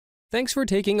Thanks for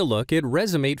taking a look at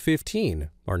RESUMate 15,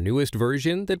 our newest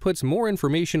version that puts more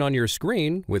information on your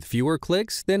screen with fewer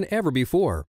clicks than ever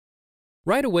before.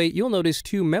 Right away, you'll notice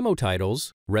two memo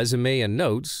titles, Resume and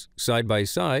Notes, side by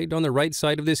side on the right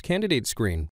side of this candidate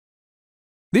screen.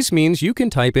 This means you can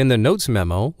type in the Notes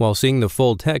memo while seeing the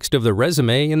full text of the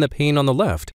resume in the pane on the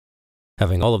left.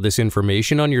 Having all of this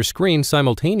information on your screen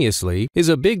simultaneously is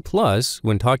a big plus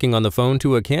when talking on the phone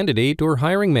to a candidate or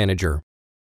hiring manager.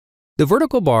 The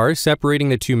vertical bar separating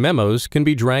the two memos can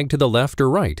be dragged to the left or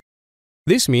right.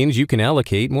 This means you can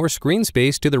allocate more screen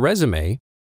space to the resume,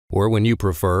 or when you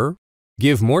prefer,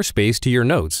 give more space to your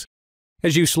notes.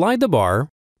 As you slide the bar,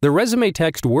 the resume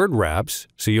text word wraps,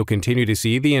 so you'll continue to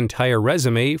see the entire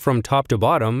resume from top to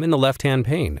bottom in the left-hand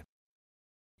pane.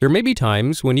 There may be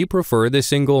times when you prefer the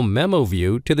single memo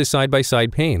view to the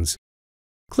side-by-side panes.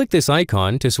 Click this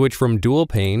icon to switch from dual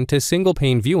pane to single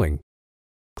pane viewing.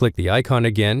 Click the icon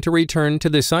again to return to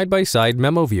the side-by-side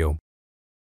memo view.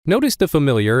 Notice the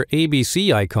familiar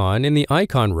ABC icon in the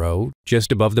icon row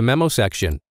just above the memo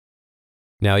section.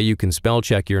 Now you can spell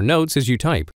check your notes as you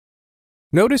type.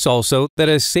 Notice also that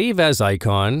a Save As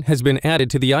icon has been added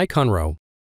to the icon row.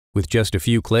 With just a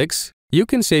few clicks, you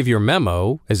can save your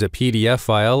memo as a PDF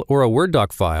file or a Word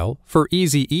doc file for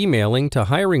easy emailing to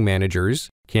hiring managers,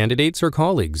 candidates, or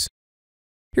colleagues.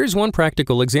 Here's one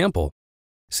practical example.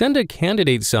 Send a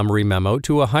candidate summary memo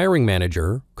to a hiring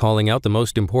manager, calling out the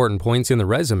most important points in the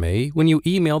resume when you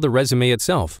email the resume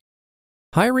itself.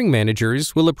 Hiring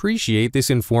managers will appreciate this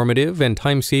informative and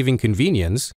time-saving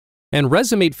convenience, and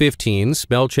RESUMate 15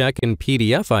 spell check and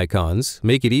PDF icons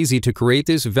make it easy to create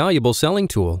this valuable selling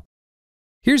tool.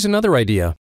 Here's another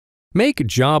idea. Make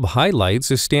job highlights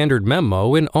a standard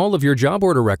memo in all of your job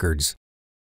order records.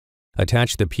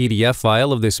 Attach the PDF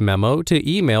file of this memo to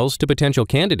emails to potential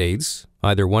candidates,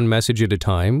 either one message at a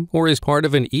time or as part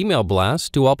of an email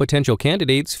blast to all potential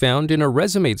candidates found in a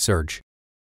RESUMate search.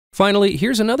 Finally,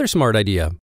 here's another smart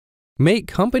idea. Make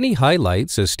company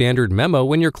highlights a standard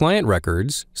memo in your client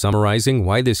records, summarizing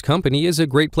why this company is a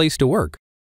great place to work.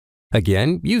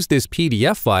 Again, use this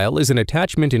PDF file as an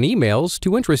attachment in emails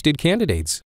to interested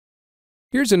candidates.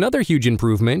 Here's another huge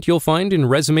improvement you'll find in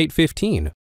RESUMate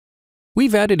 15.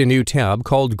 We've added a new tab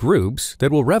called Groups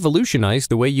that will revolutionize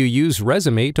the way you use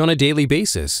RESUMate on a daily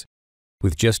basis.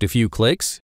 With just a few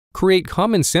clicks, create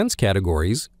common sense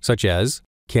categories such as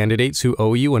candidates who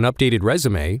owe you an updated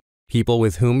resume, people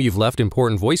with whom you've left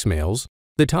important voicemails,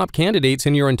 the top candidates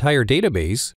in your entire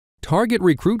database, target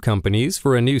recruit companies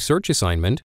for a new search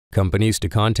assignment, companies to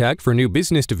contact for new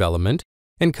business development,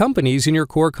 and companies in your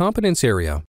core competence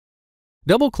area.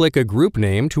 Double-click a group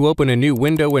name to open a new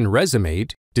window in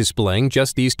RESUMate, displaying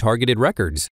just these targeted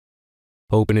records.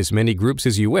 Open as many groups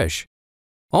as you wish.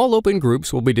 All open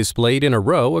groups will be displayed in a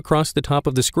row across the top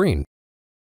of the screen.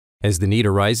 As the need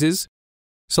arises,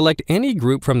 select any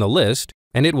group from the list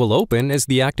and it will open as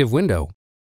the active window.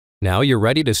 Now you're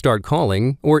ready to start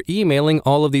calling or emailing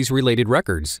all of these related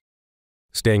records.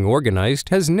 Staying organized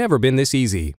has never been this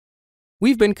easy.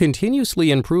 We've been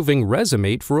continuously improving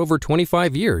RESUMate for over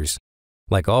 25 years.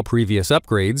 Like all previous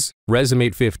upgrades,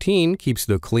 RESUMate 15 keeps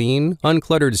the clean,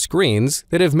 uncluttered screens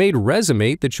that have made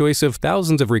RESUMate the choice of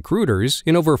thousands of recruiters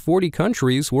in over 40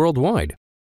 countries worldwide.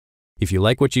 If you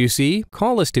like what you see,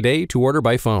 call us today to order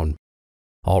by phone.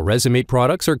 All RESUMate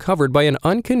products are covered by an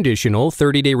unconditional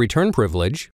 30-day return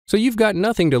privilege, so you've got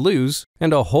nothing to lose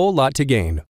and a whole lot to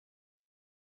gain.